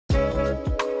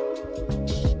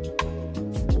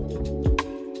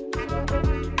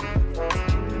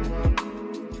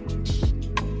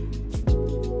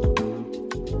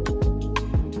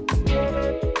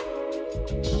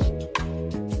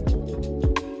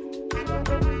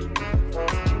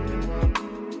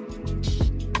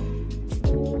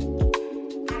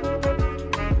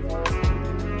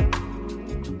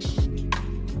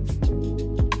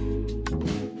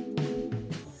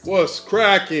What's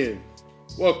cracking?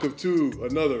 Welcome to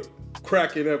another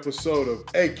cracking episode of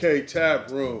AK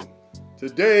Taproom.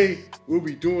 Today we'll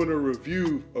be doing a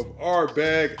review of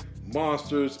Ardbeg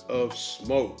Monsters of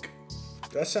Smoke.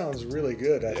 That sounds really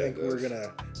good. I think we're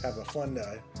gonna have a fun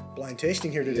blind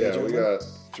tasting here today. Yeah, we got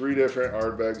 3 different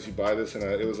Ardbegs. You buy this in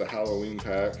it was a Halloween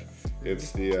pack.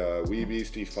 It's the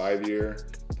Beastie 5-year,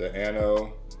 the An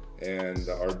Oa, and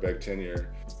the Ardbeg 10-year.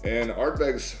 And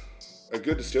Ardbeg's a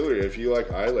good distillery. If you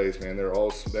like islays, man, they're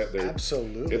all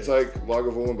absolutely. It's like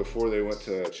Lagavulin before they went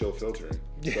to chill filtering.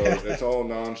 Yeah. So it's all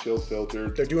non-chill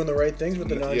filtered. They're doing the right things with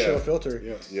the non-chill filter.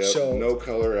 Yeah. Yeah. So no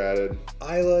color added.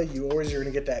 Isla, you always are going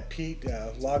to get that peat.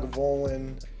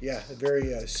 Lagavulin, yeah,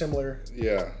 very similar.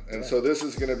 Yeah, and so this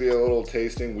is going to be a little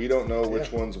tasting. We don't know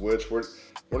which one's which. We're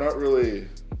not really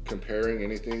comparing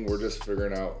anything. We're just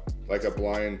figuring out like a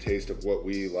blind taste of what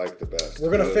we like the best. We're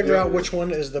going to figure out which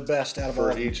one is the best out of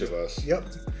all for each of us. Yep,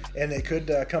 and they could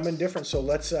come in different. So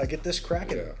let's get this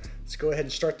cracking. Yeah. Let's go ahead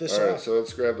and start this All right, off. so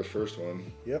let's grab the first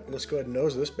one. Yep, let's go ahead and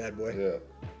nose this bad boy. Yeah.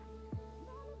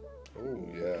 Oh,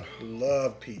 yeah.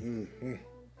 Love peat.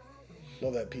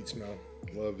 Love that peat smell.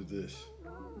 Love this.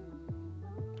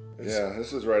 Yeah,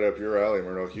 this is right up your alley,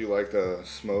 Murdoch. You like the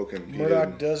smoke and peat.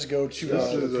 Murdoch does go to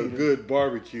this is a good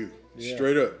barbecue. Yeah.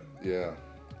 Straight up. Yeah.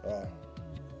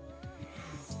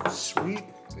 Sweet.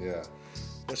 Yeah.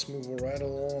 Let's move right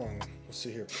along. Let's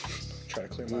see here. Try to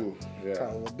clear my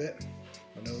palate a little bit.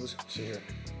 My nose. Let's see here.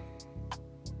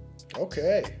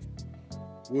 Okay.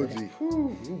 Woodsy.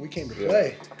 Ooh, we came to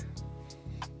play.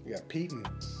 We got peat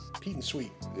and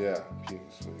sweet. Yeah, peat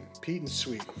and sweet. Peat and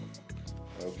sweet.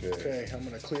 Okay. Okay, I'm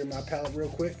gonna clear my palate real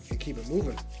quick and keep it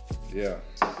moving. Yeah.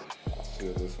 Let's see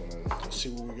what this one is. Let's see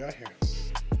what we got here.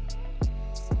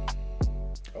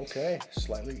 Okay,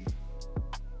 slightly.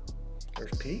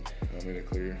 There's peat. You want me to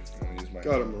clear? I'm gonna use my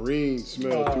got a marine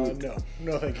smell too.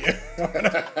 No, thank you.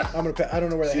 I'm gonna. I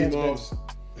don't know where the hand's been.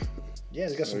 Yeah,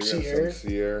 it's got some sea air. Some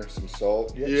sea air, some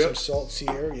salt. Yep, some salt, sea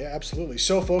air. Yeah, absolutely.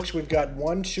 So, folks, we've got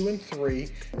 1, 2, and 3.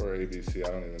 Or ABC, I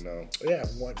don't even know. Yeah,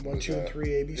 1, 2, and 3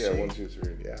 ABC. Yeah, 1, 2,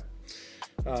 3. Yeah.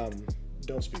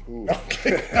 Don't speak. Ooh.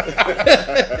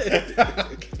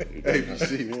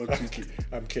 ABC 1, 2, 3.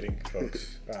 I'm kidding,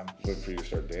 folks. Look for you to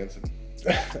start dancing.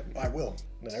 I will.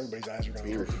 Then everybody's eyes are going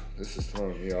to hurt. This is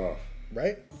throwing me off.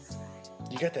 Right?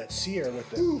 You got that sea air with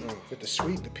the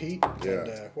sweet, the peat. Yeah.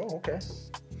 And, well, okay.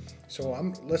 So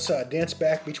let's dance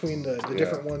back between the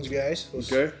different ones, guys. Let's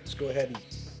go ahead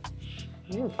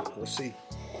and we'll see.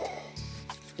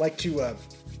 Like to a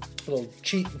little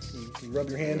cheat. You rub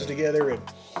your hands together and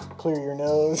clear your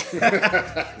nose.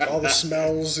 All the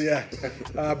smells. Yeah.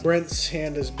 Brent's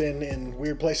hand has been in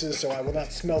weird places, so I will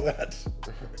not smell that.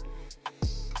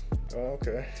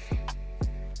 Okay.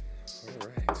 All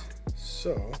right.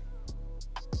 So.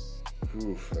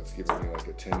 Oof, that's giving me like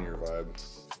a 10-year vibe.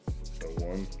 A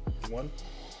 1. 1?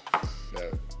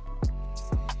 Yeah.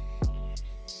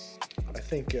 I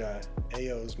think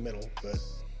AO's middle, but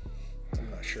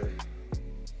I'm not sure.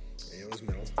 AO's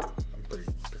middle. I'm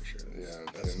pretty sure.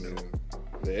 That's middle.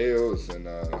 The AO's and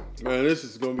man, this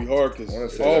is gonna be hard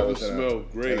because all of them smell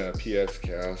great. And a PX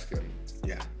cask and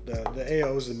yeah, the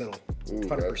AO's the middle.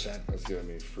 100%. That's giving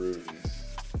me fruity.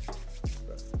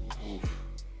 Oof.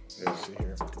 Yeah. Let's see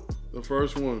here. The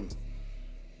first one,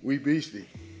 Beastie.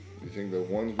 You think the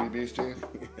one's Beastie?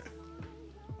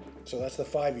 So that's the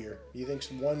 5-year. You think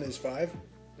 1 is 5?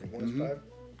 Think 1 is 5?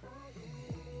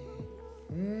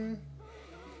 I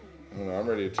don't know. I'm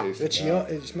ready to taste it. It's young.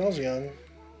 It smells young.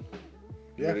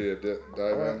 Yeah. Ready to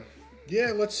dive in?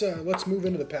 Yeah. Let's move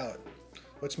into the palate.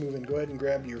 Let's move in. Go ahead and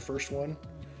grab your first one.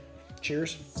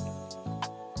 Cheers.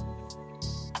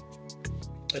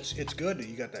 It's good.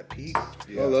 You got that peat.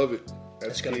 Yeah. I love it.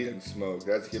 That's peat and smoke.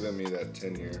 That's giving me that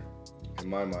 10-year. In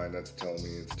my mind, that's telling me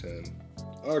it's 10.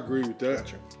 I agree with that.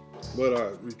 Gotcha. But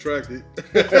I retract it.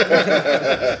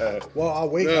 Well, I'll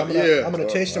wait. I'm gonna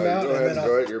taste them out, and then I'll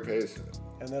go at your pace.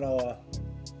 And then I'll.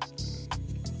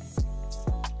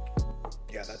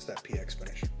 Yeah, that's that PX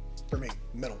finish for me.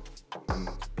 Middle.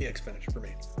 PX finish for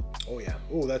me. Oh yeah.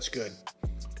 Oh, that's good.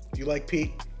 If you like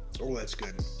peat, oh, that's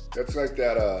good. That's like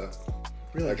that.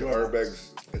 Really like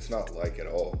Ardbeg's. It's not like at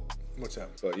all. What's that?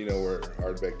 But you know where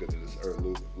Ardbeg did this, or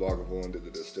Lagavulin did the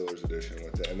Distiller's Edition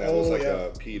with it, and that was like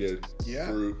a peated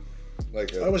fruit.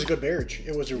 That was a good marriage.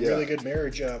 It was a really good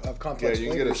marriage of complex flavors. Yeah,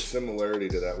 you can get a similarity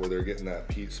to that where they're getting that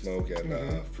peat smoke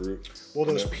and fruit. Well,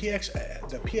 those PX,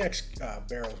 the PX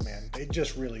barrels, man, they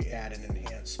just really add and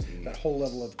enhance that whole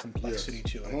level of complexity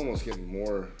to it. I'm almost getting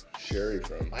more sherry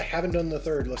from. I haven't done the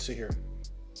third. Let's see here.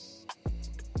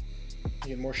 You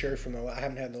get more sherry from the. I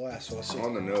haven't had the last, so let's see.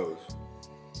 On the nose.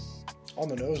 On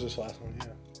the nose, this last one, yeah.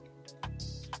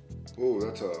 Oh,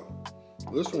 that's a.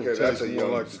 This one Okay, that's a more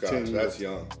young like the Scotch. 10 That's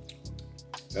young.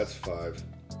 That's 5.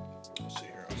 Let's see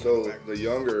here. So the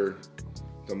younger,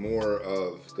 the more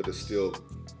of the distilled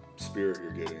spirit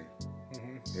you're getting.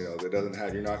 You know, that doesn't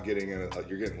have. You're not getting.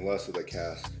 You're getting less of the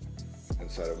cask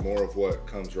inside of more of what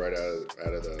comes right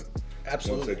out of the.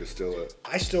 Absolutely. Once they distill it.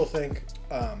 I still think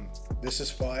this is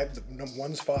 5.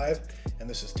 One's 5, and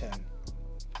this is 10.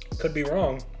 Could be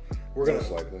wrong. We're gonna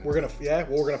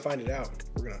find it out.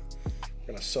 We're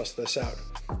gonna suss this out,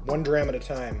 1 dram at a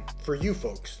time for you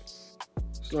folks.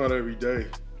 It's not every day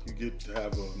you get to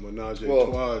have a menage a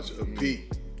trois of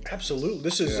peat. Absolutely,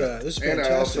 this is fantastic. And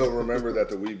I also remember that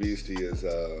the wee Beastie is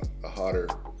a hotter,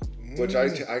 which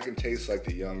I can taste like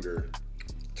the younger.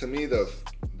 To me,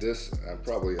 I'm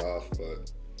probably off,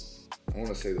 but I want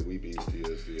to say the wee Beastie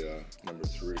is the number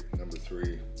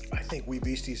 3. I think wee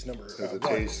Beastie's number. Because it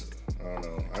tastes. I don't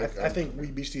know. I think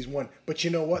wee Beastie's 1. But you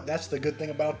know what? That's the good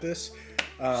thing about this.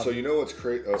 So you know what's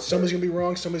crazy? Oh, somebody's gonna be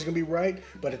wrong. Somebody's gonna be right.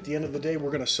 But at the end of the day,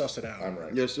 we're gonna suss it out. I'm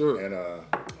right. Yes, sir. And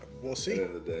we'll see. At the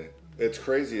end of the day. It's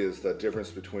crazy is the difference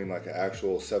between like an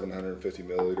actual 750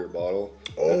 milliliter bottle.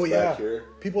 Oh yeah. Back here,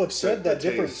 people have said that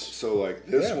difference. So like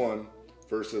this one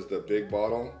versus the big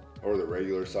bottle or the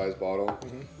regular size bottle,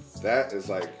 that is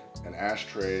like an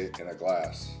ashtray in a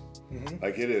glass.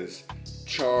 Like it is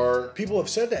char. People have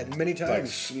said that many times. Like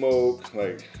smoke,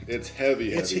 like it's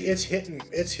heavy. It's hitting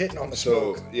on the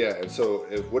smoke. So yeah, and so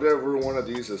if whatever one of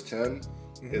these is 10,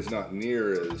 is not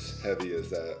near as heavy as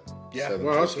that. Yeah,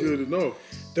 well, that's good to know.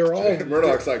 They're all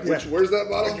Murdoch's like, where's that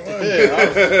bottle?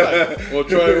 Yeah, want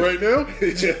to try it right now?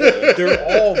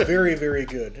 They're all very, very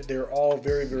good. They're all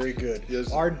very, very good. Yes.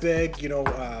 Ardbeg,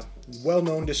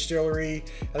 well-known distillery.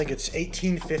 I think it's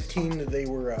 1815 that they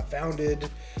were founded.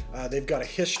 They've got a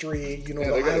history.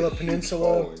 The Isla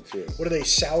Peninsula. What are they,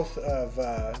 south of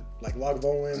like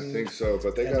Lagavulin? I think so,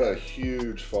 but they got a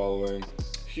huge following.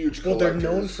 Huge well, collectors.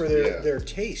 they're known for their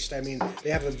taste. I mean, they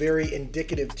have a very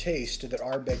indicative taste that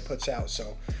Ardbeg puts out.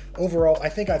 So, overall, I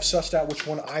think I've sussed out which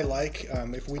one I like.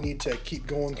 If we need to keep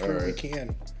going through, we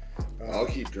can. I'll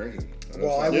keep drinking.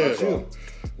 Well, I will too.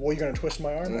 Well, you're gonna twist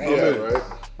my arm? Yeah, right.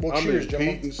 Well, I'm cheers, in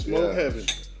gentlemen. peat and smoke heaven.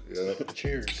 Yeah.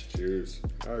 Cheers. Cheers.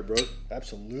 All right, bro.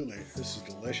 Absolutely. This is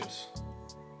delicious.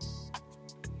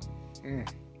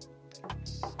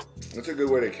 That's a good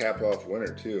way to cap off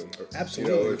winter too.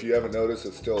 Absolutely. If you haven't noticed,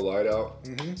 it's still light out.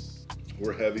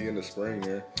 We're heavy into spring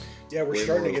here. Yeah, we're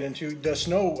starting to get into the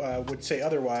snow. Would say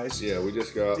otherwise. Yeah, we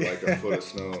just got like a foot of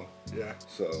snow. Yeah.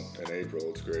 So in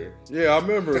April, it's great. Yeah, I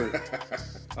remember.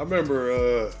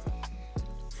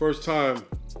 First time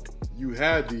you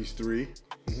had these 3.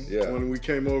 Yeah. When we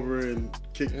came over and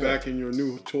kicked back in your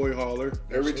new toy hauler.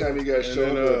 Every time you guys show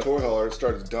up with a toy hauler, it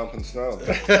starts dumping snow.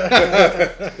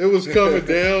 It was coming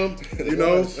down, It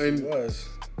was.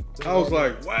 I was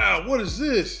like, wow, what is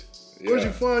this? Where'd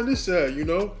you find this at, Yeah,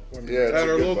 at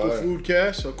our local food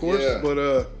cache, of course. Yeah. But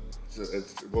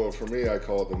well, for me, I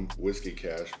call it the whiskey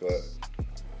cache, but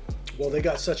well, they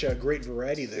got such a great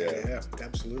variety there. Yeah,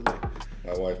 absolutely.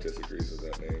 My wife disagrees with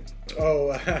that name. Oh,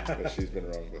 but she's been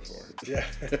wrong before. Yeah.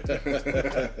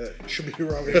 She'll be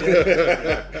wrong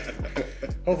again.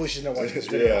 Hopefully she's not watching this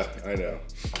video. Yeah, I know.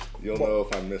 You'll know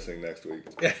if I'm missing next week.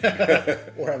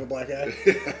 Or have a black eye.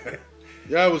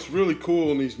 Yeah, what's really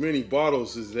cool in these mini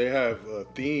bottles is they have a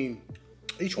theme.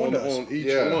 Each one does. On each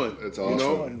one. It's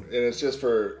awesome. And it's just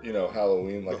for,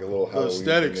 Halloween, like a little Halloween.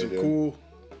 The aesthetics are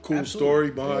cool story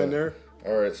behind there.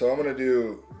 All right, so I'm going to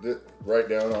do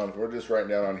we're just writing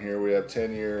down on here. We have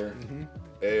 10-year,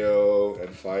 AO, and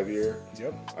 5-year.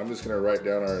 Yep. I'm just going to write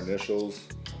down our initials.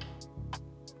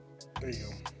 There you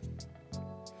go.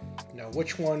 Now,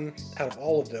 which one out of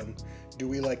all of them do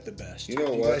we like the best? You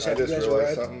know what? I just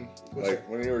realized something. Like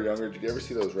when you were younger, did you ever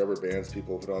see those rubber bands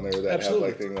people put on there that have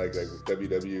like thing like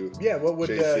WW? Yeah, what would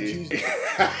JC?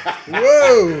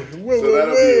 Whoa! So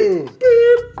that'll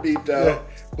be beeped out. Yeah.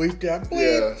 Bleeped out.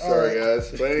 Bleep. Yeah, sorry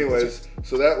guys. But anyways,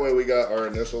 so that way we got our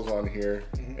initials on here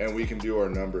and we can do our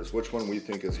numbers. Which one we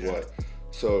think is what?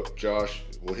 So Josh,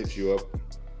 we'll hit you up.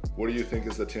 What do you think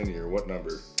is the 10-year? What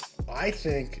number? I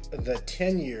think the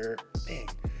 10-year, dang,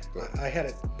 I had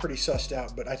it pretty sussed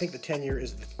out, but I think the 10-year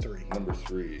is the 3. Number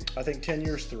 3. I think 10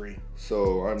 years 3.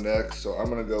 So I'm next. So I'm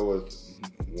gonna go with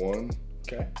 1.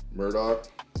 Okay. Murdoch.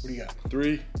 What do you got?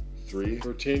 3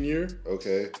 for 10-year.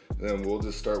 Okay. And then we'll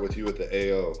just start with you with the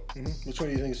AO. Which one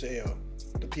do you think is the AO?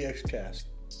 The PX cask.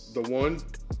 The 1.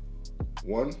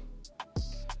 1.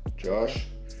 Josh.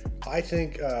 I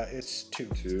think it's 2.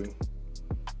 2.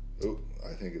 Oh,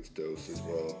 I think it's dose as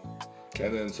well. Okay.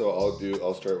 And then so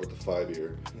I'll start with the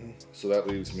 5-year. So that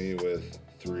leaves me with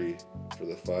 3 for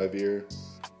the 5-year.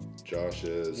 Josh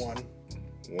is 1.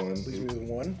 1. Leaves me with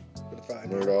 1 for the 5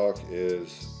 year. Murdoch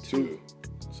is 2.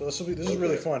 So this is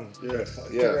really fun. Yeah.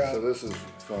 Yeah. So this is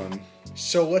fun.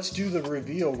 So let's do the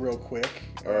reveal real quick.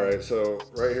 All right. So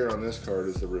right here on this card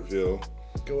is the reveal.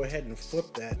 Go ahead and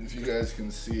flip that. If you guys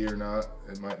can see or not,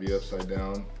 it might be upside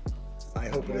down. I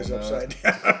hope it is upside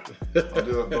down. I'll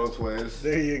do it both ways.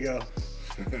 There you go.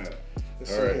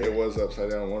 All right, it was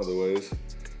upside down one of the ways.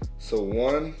 So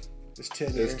 1 is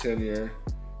 10 year. Is 10 year.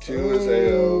 2 is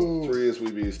AO. 3 is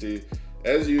Wee Beastie.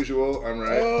 As usual, I'm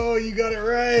right. Oh, you got it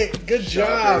right. Good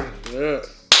job. Yeah.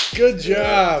 Good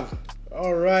job.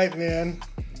 All right, man.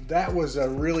 That was a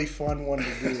really fun one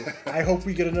to do. I hope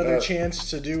we get another chance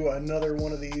to do another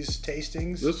one of these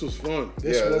tastings. This was fun.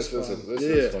 This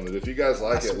is fun. If you guys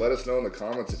like it, let us know in the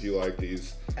comments if you like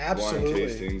these wine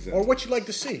tastings. Or what you'd like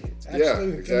to see. Yeah,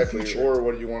 exactly. Or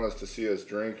what you want us to see us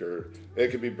drink. Or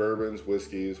it could be bourbons,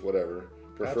 whiskeys, whatever.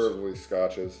 Preferably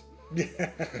scotches.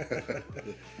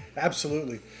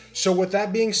 Absolutely. So with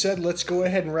that being said, let's go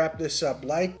ahead and wrap this up.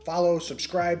 Like, follow,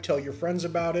 subscribe, tell your friends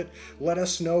about it. Let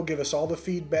us know. Give us all the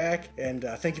feedback. And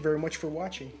thank you very much for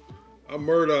watching. I'm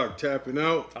Murdoch tapping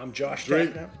out. I'm Josh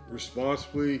Drink tapping out.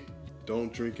 Responsibly.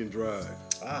 Don't drink and drive.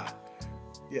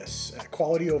 Yes.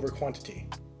 Quality over quantity.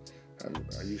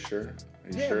 Are you sure? Are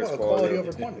you yeah, sure well, it's quality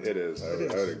over quantity. It is. I would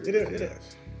agree. It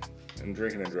is. And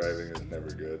drinking and driving is never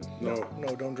good. No,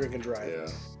 don't drink and drive. Yeah.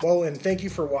 Well, and thank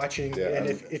you for watching. Yeah, and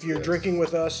if you're drinking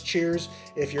with us, cheers.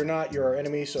 If you're not, you're our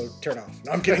enemy, so turn off.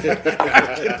 No, I'm kidding.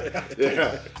 Again,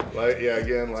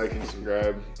 like and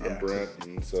subscribe. I'm Brent,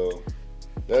 and so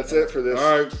that's it for this.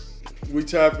 All right, we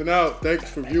tapping out. Thanks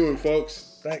for viewing,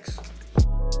 folks. Thanks.